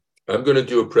I'm going to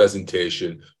do a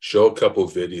presentation, show a couple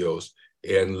videos,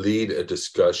 and lead a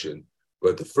discussion.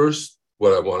 But the first,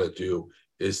 what I want to do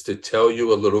is to tell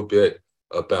you a little bit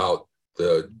about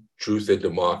the Truth and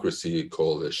Democracy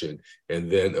Coalition, and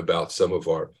then about some of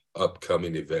our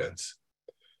upcoming events.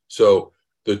 So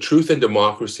the Truth and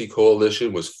Democracy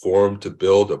Coalition was formed to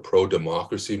build a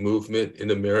pro-democracy movement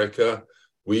in America.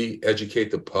 We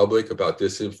educate the public about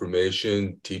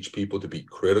disinformation, teach people to be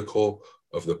critical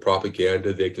of the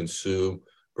propaganda they consume,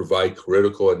 provide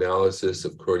critical analysis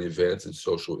of current events and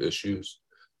social issues.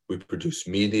 We produce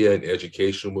media and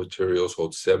educational materials,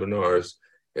 hold seminars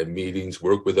and meetings,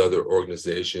 work with other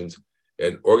organizations,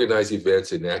 and organize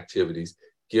events and activities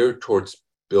geared towards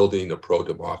building a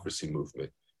pro-democracy movement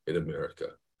in America.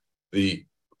 The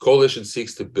coalition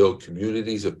seeks to build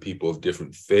communities of people of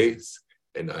different faiths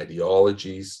and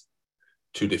ideologies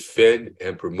to defend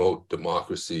and promote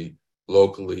democracy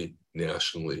locally,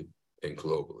 nationally, and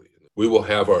globally. We will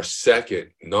have our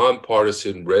second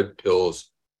nonpartisan Red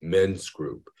Pills men's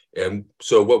group. And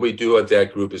so what we do at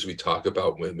that group is we talk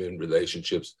about women,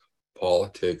 relationships,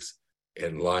 politics,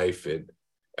 and life. And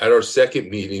at our second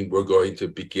meeting, we're going to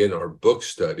begin our book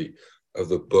study of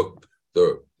the book,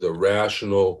 The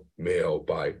Rational Male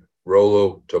by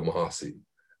Rollo Tomasi.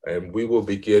 And we will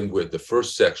begin with the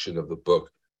first section of the book,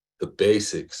 The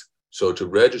Basics. So to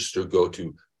register, go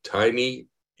to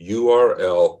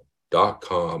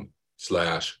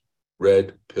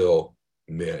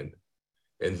tinyurl.com/redpillmen.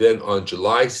 And then on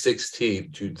July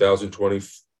 16,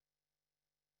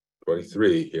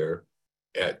 2023 here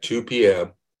at 2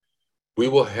 p.m., we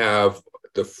will have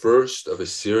the first of a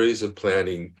series of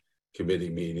planning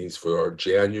committee meetings for our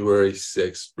January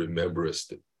 6th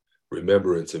remembrance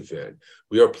event.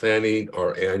 We are planning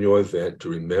our annual event to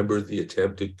remember the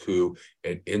attempted coup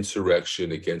and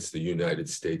insurrection against the United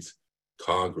States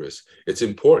Congress. It's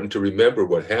important to remember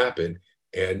what happened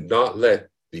and not let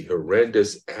the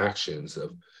horrendous actions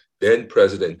of then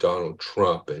President Donald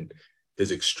Trump and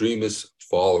his extremist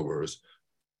followers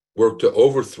work to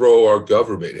overthrow our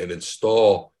government and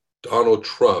install Donald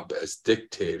Trump as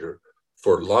dictator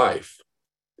for life.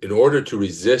 In order to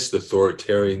resist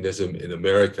authoritarianism in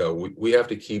America, we have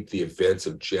to keep the events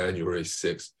of January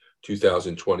 6,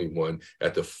 2021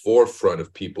 at the forefront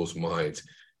of people's minds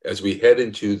as we head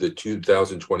into the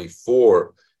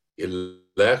 2024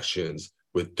 elections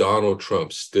with Donald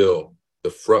Trump still the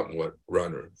front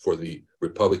runner for the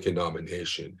Republican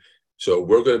nomination. So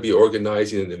we're going to be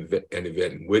organizing an event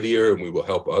in Whittier, and we will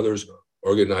help others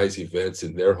organize events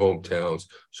in their hometowns.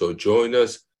 So join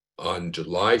us on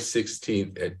July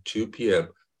 16th at 2 p.m.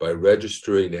 by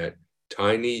registering at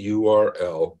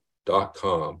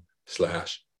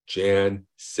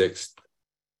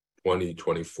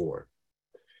tinyurl.com/Jan62024.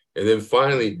 And then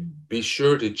finally, be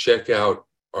sure to check out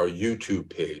our YouTube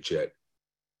page at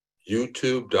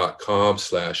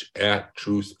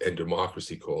youtube.com/@Truth and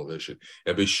Democracy Coalition.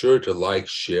 And be sure to like,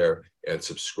 share, and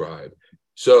subscribe.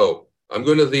 So I'm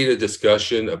going to lead a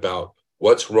discussion about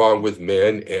what's wrong with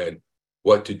men and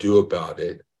what to do about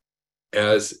it.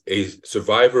 As a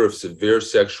survivor of severe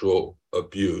sexual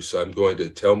abuse, I'm going to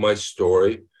tell my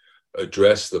story,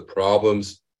 address the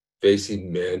problems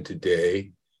facing men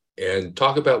today, and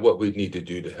talk about what we need to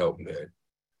do to help men.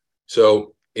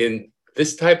 So in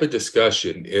this type of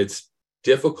discussion, it's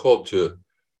difficult to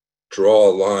draw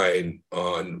a line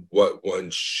on what one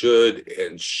should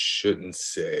and shouldn't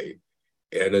say.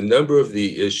 And a number of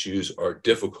the issues are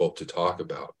difficult to talk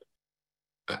about.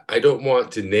 I don't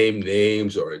want to name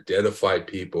names or identify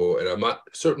people, and I'm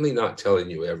certainly not telling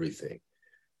you everything.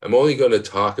 I'm only going to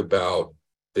talk about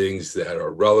things that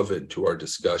are relevant to our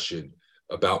discussion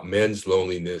about men's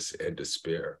loneliness and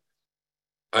despair.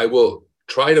 I will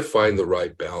try to find the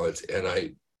right balance, and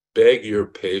I beg your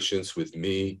patience with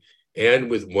me and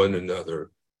with one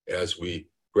another as we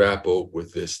grapple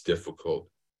with this difficult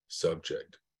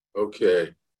subject.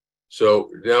 Okay,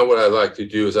 so now what I like to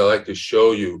do is I like to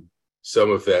show you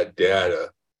some of that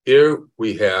data. Here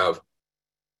we have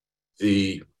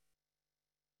the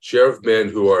share of men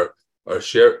who are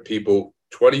people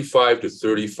 25 to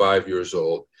 35 years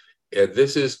old. And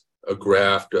this is a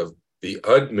graph of the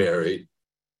unmarried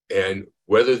and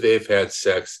whether they've had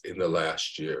sex in the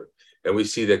last year. And we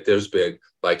see that there's been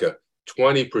like a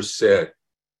 20%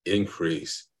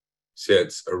 increase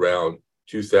since around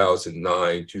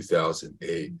 2009,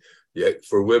 2008. Yet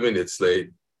for women, it's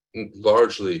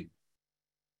largely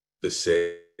the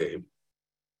same.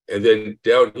 And then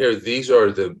down here, these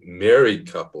are the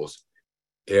married couples.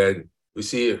 And we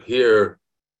see here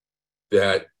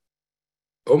that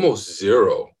almost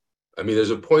zero. I mean,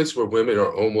 there's a points where women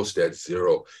are almost at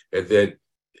zero. And then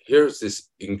here's this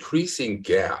increasing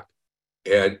gap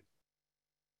And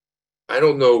I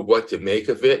don't know what to make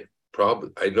of it.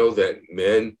 Probably, I know that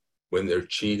men, when they're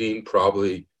cheating,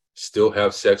 probably still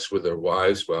have sex with their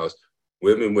wives, whilst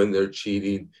women, when they're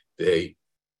cheating, they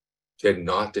tend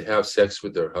not to have sex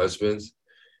with their husbands.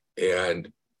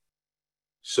 And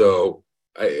so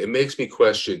it makes me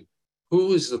question,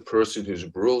 who is the person who's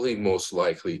really most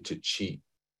likely to cheat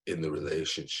in the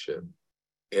relationship?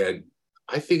 And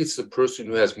I think it's the person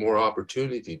who has more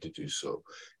opportunity to do so.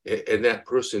 And that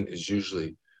person is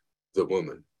usually the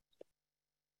woman.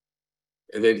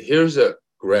 And then here's a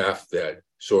graph that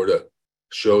sort of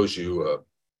shows you a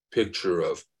picture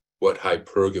of what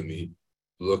hypergamy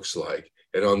looks like.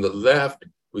 And on the left,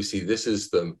 we see this is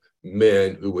the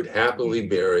men who would happily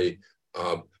marry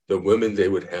the women they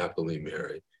would happily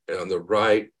marry. And on the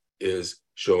right is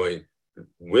showing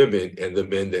women and the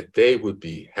men that they would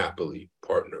be happily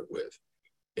partnered with.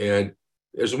 And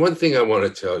there's one thing I want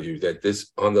to tell you, that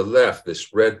this on the left,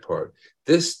 this red part,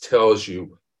 this tells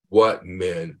you what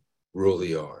men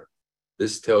really are.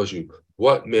 This tells you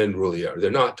what men really are.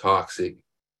 They're not toxic,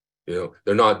 they're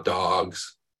not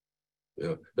dogs,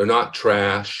 they're not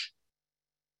trash,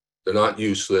 they're not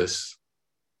useless.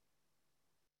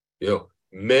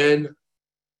 Men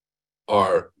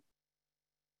are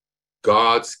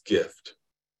God's gift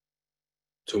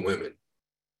to women.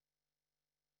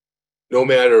 No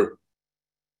matter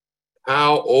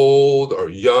how old or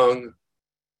young,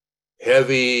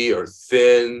 heavy or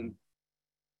thin,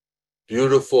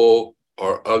 beautiful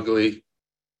or ugly,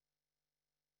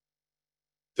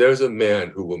 there's a man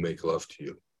who will make love to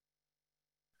you.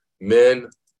 Men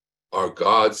are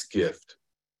God's gift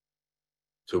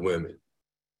to women.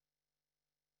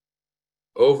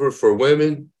 Over for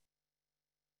women,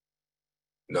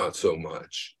 not so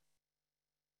much.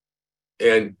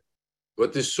 And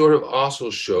what this sort of also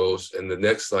shows, and the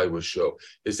next slide will show,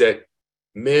 is that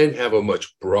men have a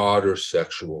much broader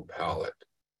sexual palette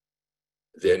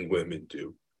than women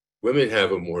do. Women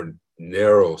have a more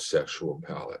narrow sexual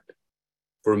palette.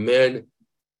 For men,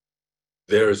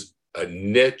 there's a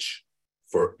niche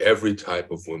for every type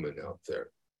of woman out there.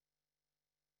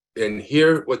 And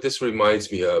here, what this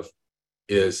reminds me of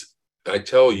is, I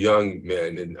tell young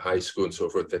men in high school and so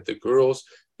forth that the girls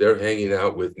they're hanging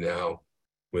out with now,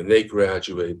 when they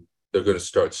graduate, they're going to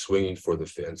start swinging for the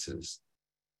fences.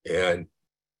 And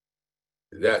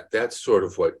that's sort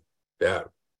of what that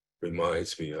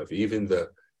reminds me of. Even the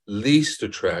least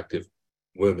attractive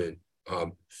women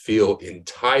feel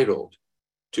entitled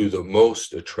to the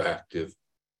most attractive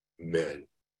men.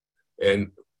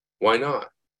 And why not?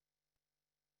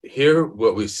 Here,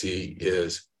 what we see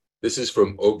is, this is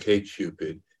from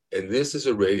OkCupid, and this is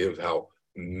a rating of how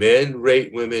men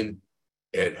rate women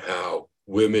and how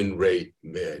women rate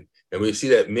men. And we see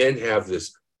that men have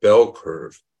this bell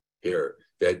curve here,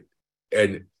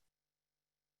 and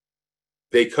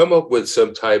they come up with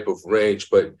some type of range,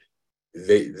 but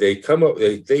they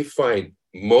find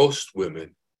most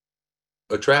women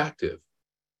attractive.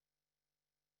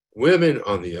 Women,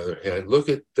 on the other hand, look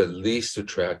at the least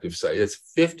attractive side. It's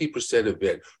 50% of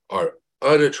men are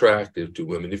unattractive to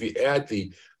women. If you add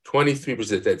the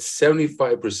 23%, that's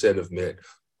 75% of men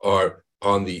are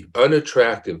on the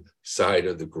unattractive side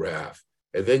of the graph.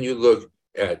 And then you look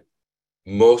at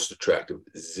most attractive,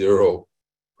 0%.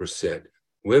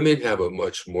 Women have a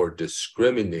much more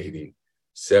discriminating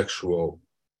sexual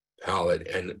palette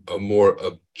and a more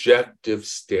objective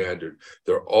standard.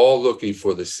 They're all looking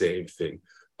for the same thing.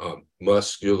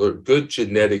 Muscular, good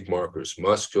genetic markers,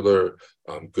 muscular,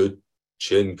 good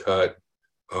chin cut,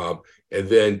 and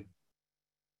then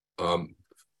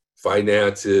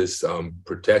finances,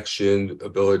 protection,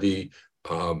 ability,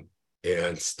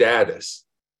 and status.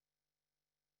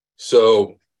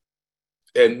 So,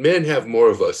 and men have more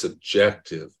of a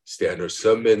subjective standard.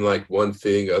 Some men like one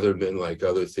thing, other men like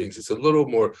other things. It's a little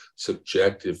more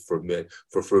subjective for men.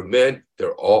 For men,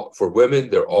 for women,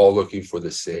 they're all looking for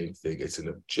the same thing. It's an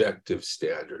objective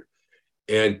standard.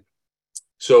 And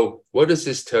so what does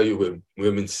this tell you when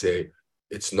women say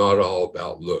it's not all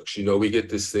about looks? We get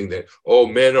this thing that, oh,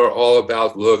 men are all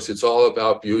about looks. It's all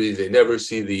about beauty. They never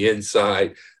see the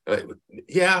inside.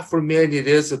 Yeah, for men, it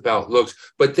is about looks,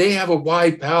 but they have a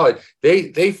wide palette.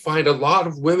 They find a lot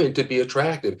of women to be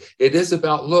attractive. It is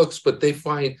about looks, but they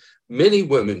find many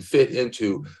women fit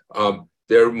into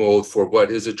their mold for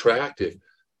what is attractive.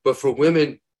 But for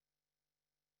women,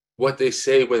 what they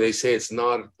say when they say it's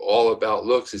not all about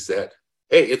looks is that,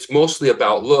 hey, it's mostly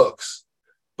about looks,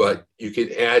 but you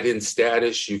can add in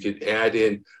status, you can add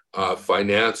in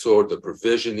financial, the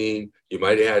provisioning, you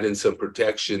might add in some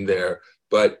protection there.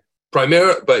 But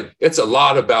it's a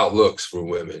lot about looks for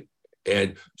women.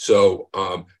 And so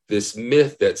this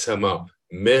myth that somehow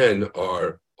men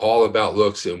are all about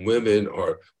looks and women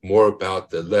are more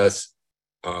about the less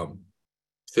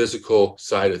physical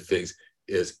side of things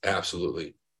is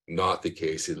absolutely not the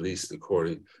case, at least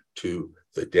according to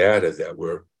the data that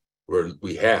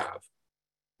we have.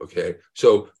 Okay,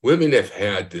 so women have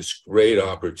had this great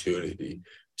opportunity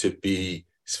to be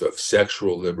of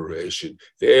sexual liberation.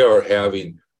 They are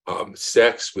having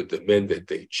sex with the men that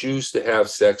they choose to have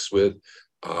sex with.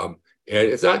 And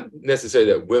it's not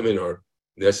necessarily that women are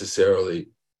necessarily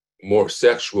more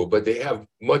sexual, but they have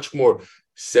much more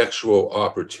sexual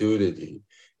opportunity.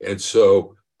 And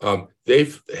so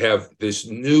they have this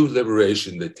new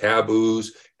liberation. The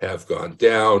taboos have gone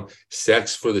down.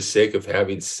 Sex for the sake of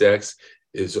having sex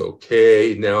is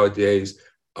okay nowadays.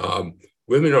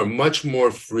 Women are much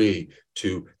more free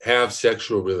to have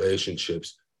sexual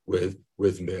relationships with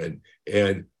men,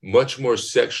 and much more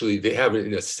sexually, they have it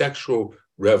in a sexual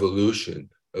revolution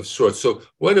of sorts. So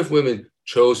what have women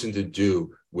chosen to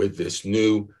do with this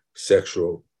new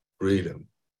sexual freedom?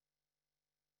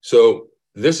 So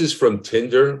this is from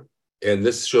Tinder, and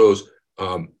this shows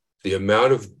the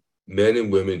amount of men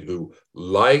and women who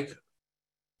like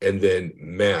and then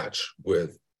match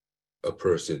with a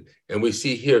person. And we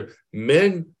see here,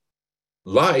 men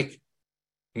like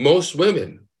most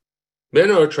women.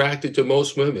 Men are attracted to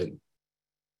most women.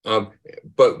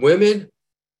 But women,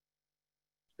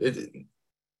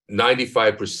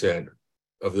 95%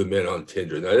 of the men on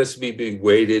Tinder. Now, this may be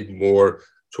weighted more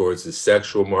towards the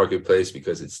sexual marketplace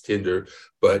because it's Tinder,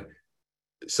 but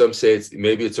some say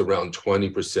maybe it's around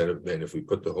 20% of men if we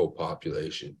put the whole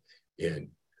population in.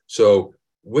 So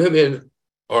women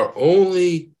are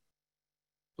only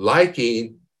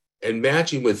liking and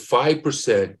matching with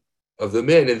 5% of the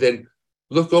men. And then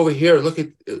look over here, look at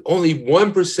only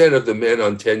 1% of the men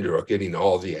on Tinder are getting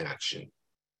all the action.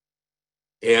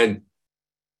 And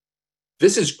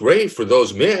this is great for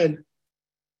those men,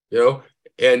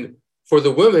 and for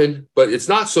the women, but it's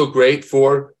not so great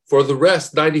for the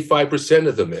rest, 95%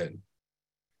 of the men.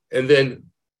 And then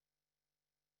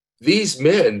these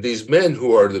men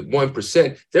who are the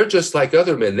 1%, they're just like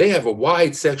other men. They have a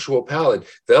wide sexual palette.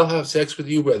 They'll have sex with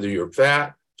you whether you're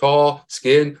fat, tall,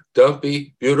 skin,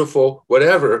 dumpy, beautiful,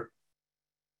 whatever.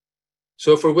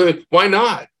 So for women, why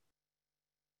not?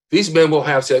 These men will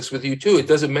have sex with you too. It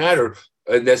doesn't matter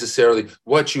necessarily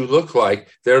what you look like.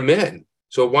 They're men.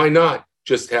 So why not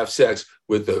just have sex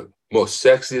with the most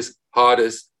sexiest,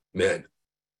 hottest men?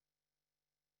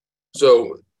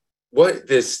 So what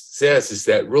this says is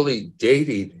that really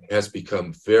dating has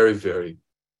become very, very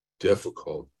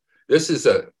difficult. This is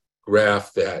a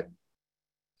graph that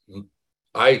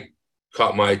I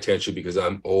caught my attention because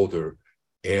I'm older,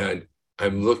 and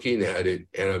I'm looking at it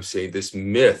and I'm saying this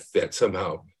myth that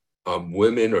somehow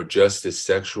women are just as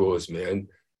sexual as men.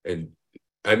 And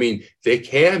I mean, they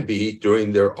can be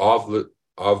during their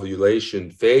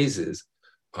ovulation phases,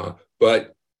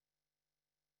 but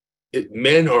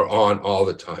men are on all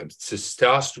the time.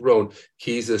 Testosterone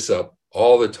keys us up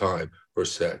all the time for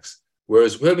sex.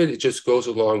 Whereas women, it just goes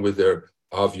along with their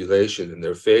ovulation and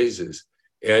their phases.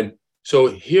 And so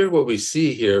here, what we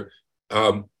see here,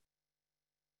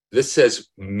 this says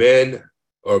men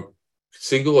are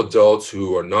single adults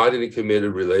who are not in a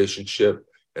committed relationship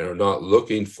and are not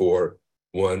looking for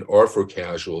one or for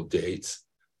casual dates.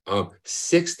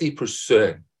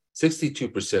 60%,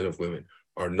 62% of women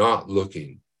are not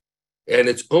looking. And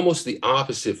it's almost the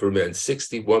opposite for men.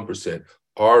 61%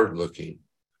 are looking.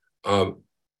 And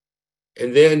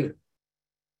then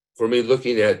for me,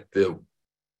 looking at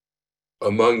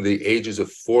among the ages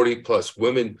of 40 plus,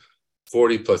 women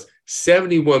 40 plus,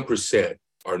 71%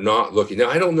 are not looking. Now,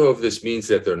 I don't know if this means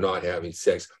that they're not having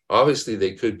sex. Obviously,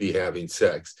 they could be having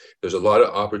sex. There's a lot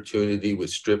of opportunity with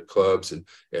strip clubs and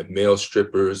male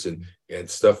strippers and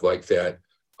stuff like that.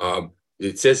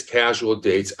 It says casual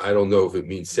dates. I don't know if it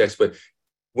means sex, but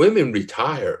women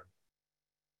retire.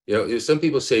 Some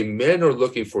people say men are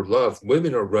looking for love.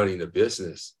 Women are running a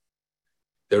business.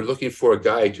 They're looking for a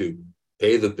guy to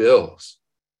pay the bills.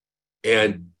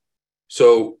 And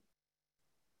so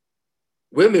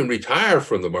women retire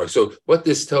from the market. So what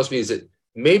this tells me is that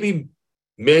maybe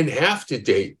men have to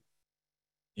date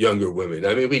younger women.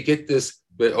 I mean, we get this,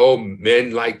 but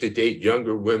men like to date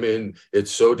younger women.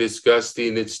 It's so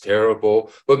disgusting. It's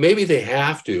terrible. But maybe they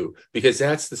have to, because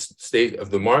that's the state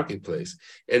of the marketplace.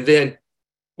 And then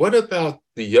what about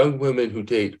the young women who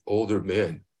date older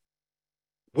men?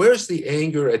 Where's the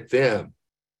anger at them?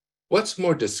 What's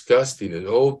more disgusting, an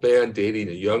old man dating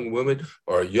a young woman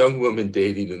or a young woman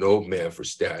dating an old man for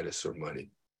status or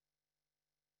money?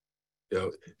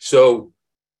 So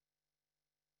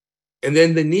And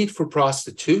then the need for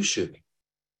prostitution.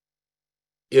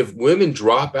 If women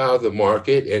drop out of the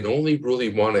market and only really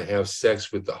want to have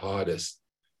sex with the hottest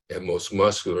and most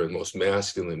muscular and most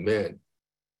masculine men,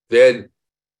 then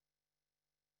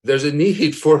there's a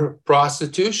need for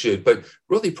prostitution. But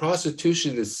really,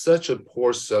 prostitution is such a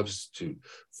poor substitute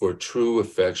for true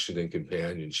affection and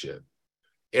companionship.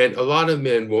 And a lot of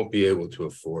men won't be able to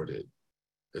afford it.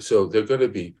 So they're going to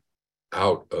be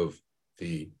out of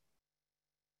the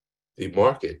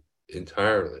market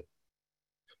entirely.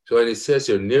 So, and it says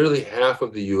here, nearly half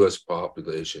of the US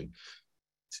population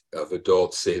of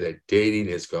adults say that dating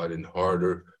has gotten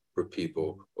harder for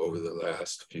people over the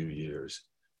last few years.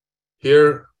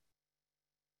 Here,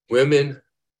 women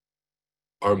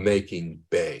are making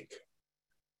bank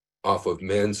off of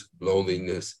men's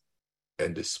loneliness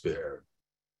and despair.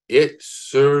 It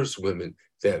serves women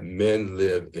that men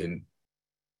live in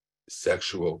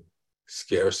sexual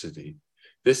scarcity.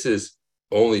 This is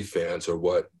OnlyFans, or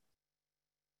what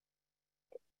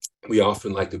we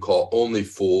often like to call Only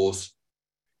Fools.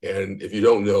 And if you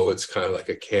don't know, it's kind of like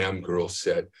a cam girl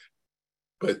set.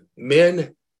 But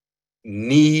men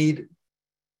need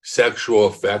sexual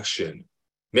affection.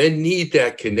 Men need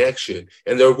that connection,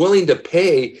 and they're willing to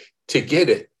pay to get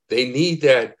it. They need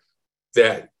that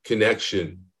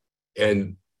connection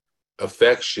and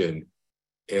affection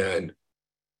and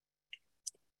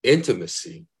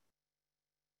intimacy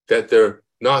that they're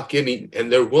not getting,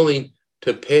 and they're willing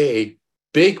to pay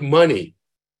big money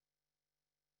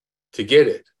to get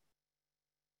it.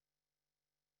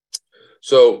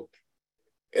 So,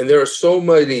 and there are so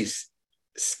many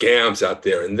scams out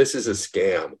there, and this is a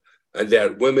scam, and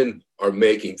that women are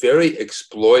making, very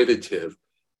exploitative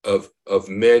of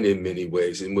men in many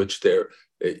ways, in which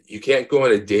you can't go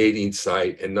on a dating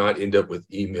site and not end up with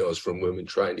emails from women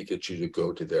trying to get you to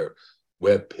go to their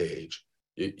web page.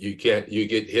 You get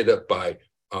hit up by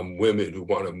women who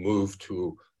want to move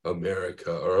to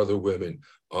America, or other women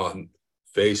on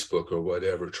Facebook or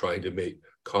whatever, trying to make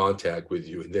contact with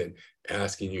you and then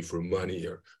asking you for money,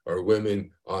 or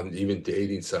women on even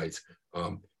dating sites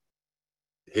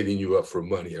hitting you up for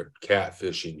money or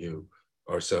catfishing you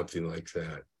or something like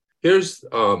that. Here's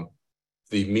the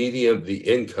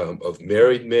income of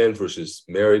married men versus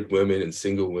married women and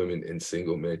single women and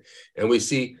single men. And we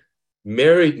see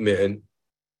married men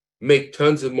make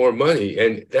tons of more money.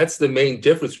 And that's the main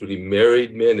difference between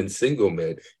married men and single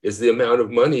men, is the amount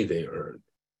of money they earn.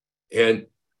 And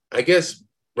I guess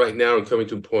right now I'm coming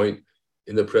to a point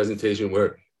in the presentation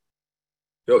where,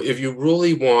 if you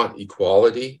really want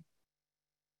equality,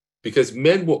 because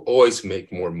men will always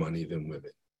make more money than women,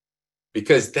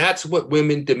 because that's what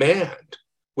women demand.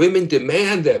 Women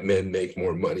demand that men make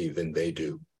more money than they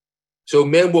do. So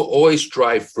men will always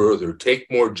strive further,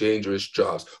 take more dangerous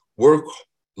jobs, work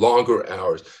longer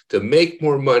hours to make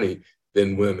more money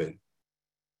than women,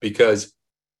 because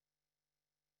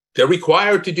they're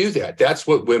required to do that. That's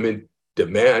what women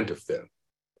demand of them.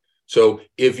 So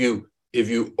if you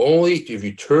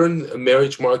turn a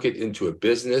marriage market into a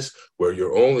business where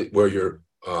you're only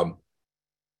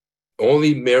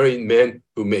marrying men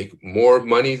who make more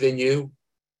money than you,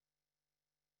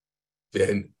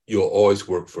 then you'll always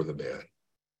work for the man.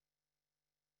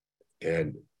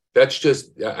 And that's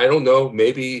just, I don't know,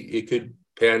 maybe it could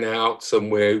pan out some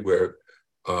way where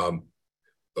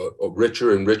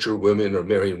richer and richer women are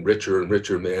marrying richer and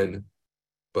richer men.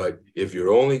 But if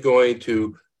you're only going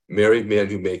to marry men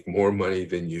who make more money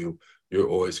than you, you're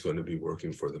always going to be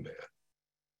working for the man.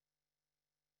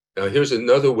 Now, here's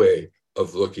another way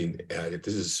of looking at it.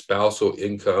 This is spousal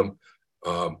income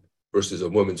versus a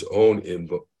woman's own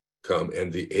income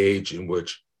and the age in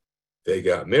which they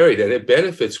got married. And it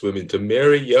benefits women to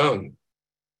marry young.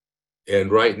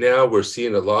 And right now we're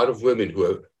seeing a lot of women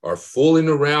who are fooling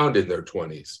around in their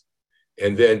 20s.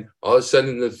 And then all of a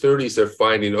sudden in the 30s, they're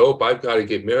finding, oh, I've got to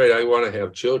get married. I want to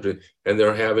have children. And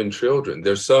they're having children.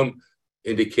 There's some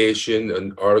indication,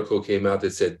 an article came out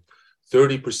that said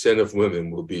 30% of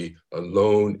women will be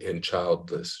alone and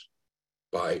childless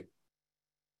by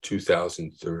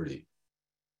 2030.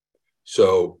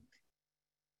 So,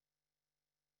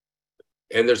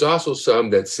 and there's also some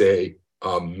that say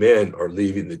men are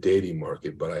leaving the dating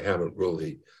market, but I haven't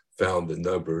really found the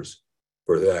numbers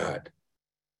for that.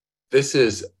 This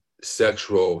is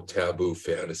sexual taboo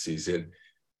fantasies. And,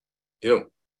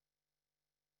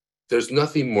 there's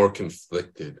nothing more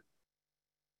conflicted.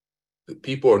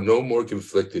 People are no more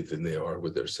conflicted than they are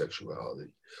with their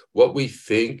sexuality. What we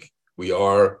think we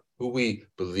are, who we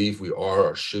believe we are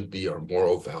or should be, our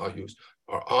moral values,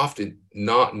 are often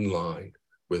not in line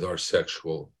with our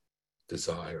sexual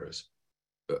desires.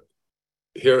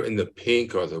 Here in the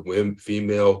pink are the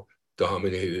female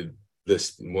dominated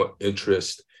this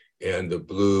interest, and the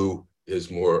blue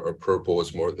is more, or purple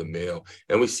is more the male.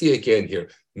 And we see again here,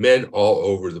 men all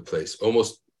over the place,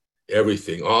 almost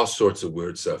everything, all sorts of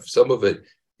weird stuff. Some of it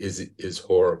is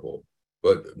horrible,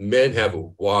 but men have a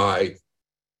wide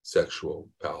sexual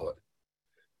palette.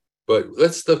 But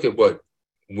let's look at what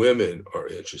women are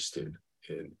interested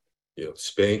in,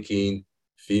 spanking,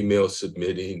 female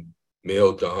submitting,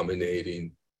 male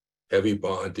dominating, heavy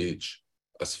bondage,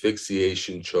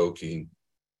 asphyxiation, choking,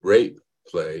 rape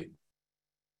play,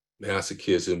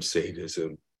 masochism,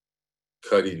 sadism,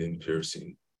 cutting and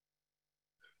piercing.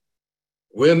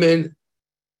 Women,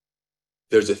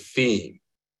 there's a theme,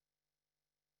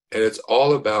 and it's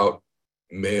all about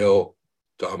male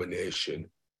domination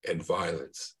and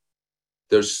violence.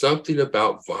 There's something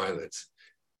about violence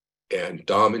and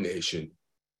domination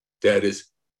that is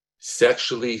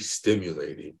sexually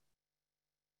stimulating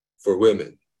for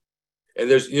women. And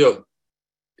there's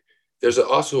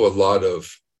also a lot of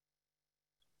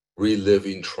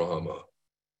reliving trauma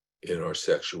in our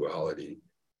sexuality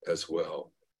as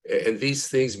well. And these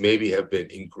things maybe have been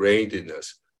ingrained in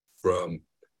us from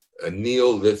a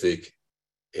Neolithic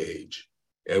age.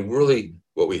 And really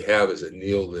what we have is a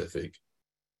Neolithic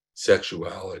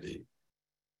sexuality.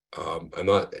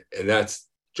 And that's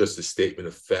just a statement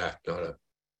of fact, not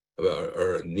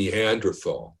a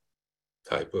Neanderthal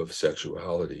type of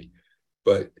sexuality.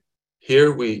 But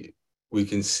here we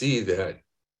can see that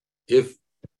if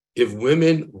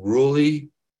women really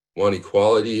want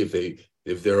equality,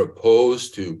 if they're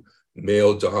opposed to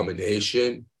male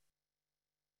domination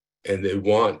and they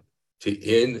want to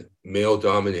end male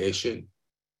domination,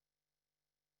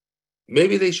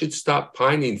 maybe they should stop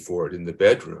pining for it in the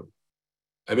bedroom.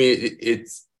 I mean,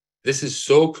 this is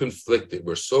so conflicted.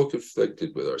 We're so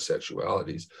conflicted with our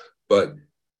sexualities, but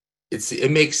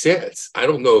it makes sense. I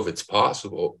don't know if it's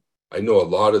possible. I know a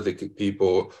lot of the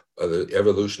people, the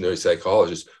evolutionary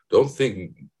psychologists, don't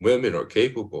think women are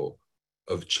capable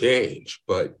of change.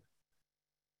 But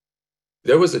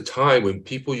there was a time when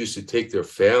people used to take their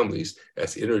families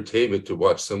as entertainment to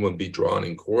watch someone be drawn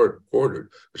and quartered,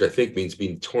 which I think means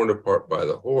being torn apart by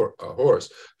the horse,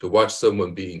 to watch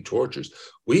someone being tortured.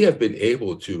 We have been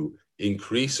able to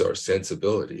increase our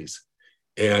sensibilities.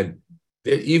 And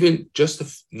even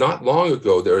just not long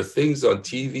ago, there are things on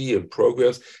TV and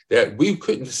programs that we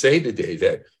couldn't say today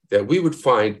that we would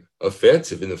find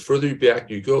offensive. And the further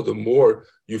back you go, the more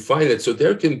you find that. So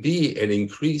there can be an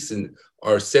increase in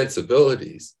our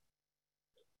sensibilities.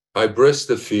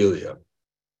 Hybristophilia,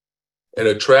 an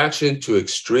attraction to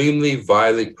extremely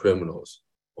violent criminals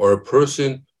or a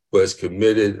person who has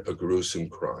committed a gruesome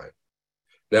crime.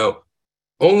 Now,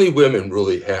 only women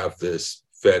really have this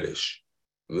fetish.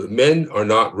 Men are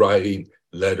not writing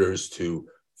letters to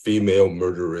female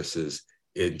murderesses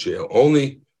in jail.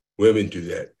 Only women do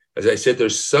that. As I said,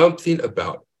 there's something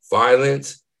about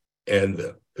violence and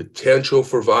the potential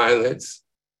for violence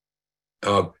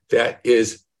that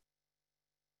is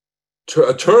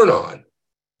a turn on.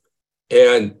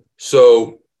 And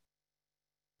so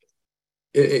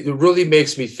it really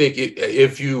makes me think,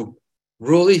 if you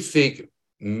really think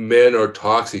men are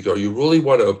toxic, or you really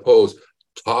want to oppose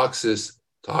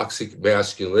toxic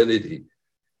masculinity,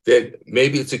 then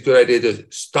maybe it's a good idea to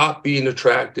stop being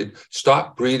attracted,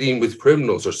 stop breeding with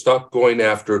criminals, or stop going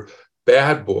after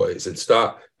bad boys, and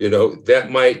stop, that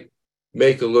might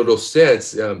make a little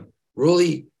sense.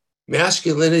 Really,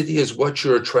 masculinity is what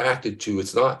you're attracted to.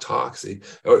 It's not toxic.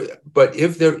 But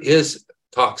if there is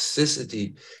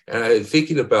toxicity, and I'm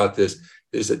thinking about this,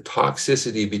 there's a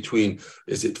toxicity between,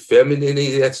 is it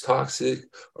femininity that's toxic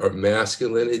or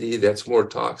masculinity that's more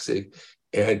toxic?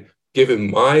 And given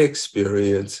my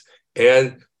experience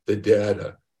and the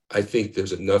data, I think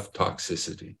there's enough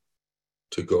toxicity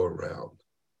to go around.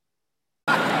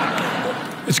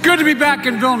 It's good to be back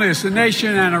in Vilnius, a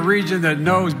nation and a region that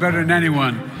knows better than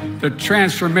anyone the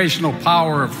transformational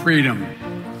power of freedom,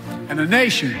 and a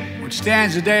nation which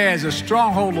stands today as a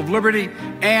stronghold of liberty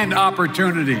and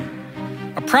opportunity.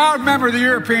 A proud member of the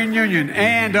European Union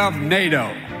and of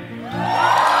NATO.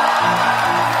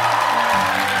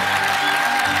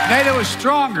 NATO is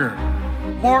stronger,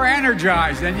 more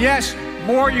energized, and yes,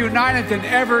 more united than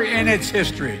ever in its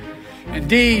history.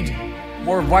 Indeed,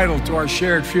 more vital to our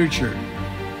shared future.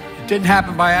 It didn't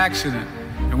happen by accident.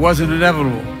 It wasn't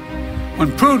inevitable.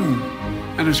 When Putin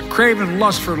and his craven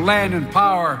lust for land and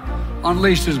power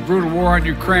unleashed his brutal war on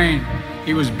Ukraine,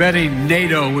 he was betting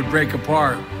NATO would break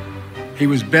apart. He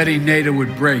was betting NATO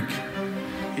would break.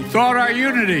 He thought our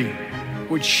unity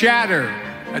would shatter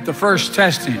at the first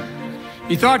testing.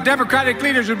 He thought democratic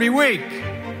leaders would be weak,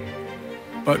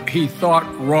 but he thought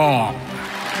wrong.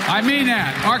 I mean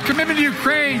that. Our commitment to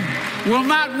Ukraine will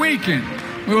not weaken.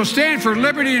 We will stand for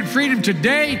liberty and freedom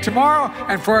today, tomorrow,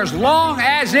 and for as long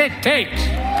as it takes.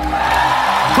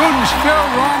 Putin still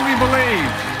wrongly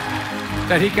believes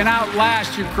that he can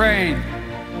outlast Ukraine.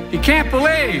 He can't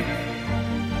believe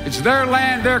it's their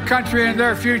land, their country, and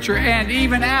their future. And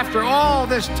even after all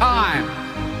this time,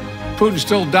 Putin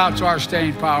still doubts our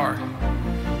staying power.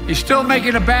 He's still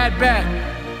making a bad bet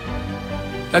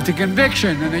that the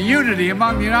conviction and the unity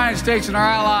among the United States and our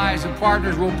allies and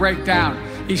partners will break down.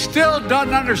 He still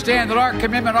doesn't understand that our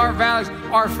commitment, our values,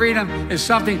 our freedom is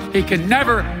something he can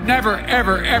never, never,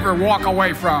 ever, ever walk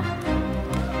away from.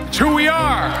 It's who we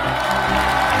are.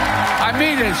 I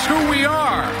mean it, it's who we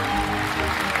are.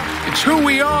 It's who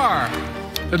we are.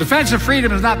 The defense of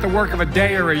freedom is not the work of a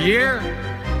day or a year.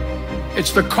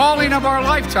 It's the calling of our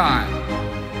lifetime,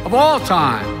 of all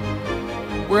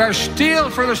time. We are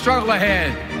steeled for the struggle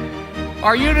ahead.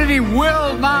 Our unity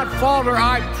will not falter,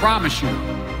 I promise you.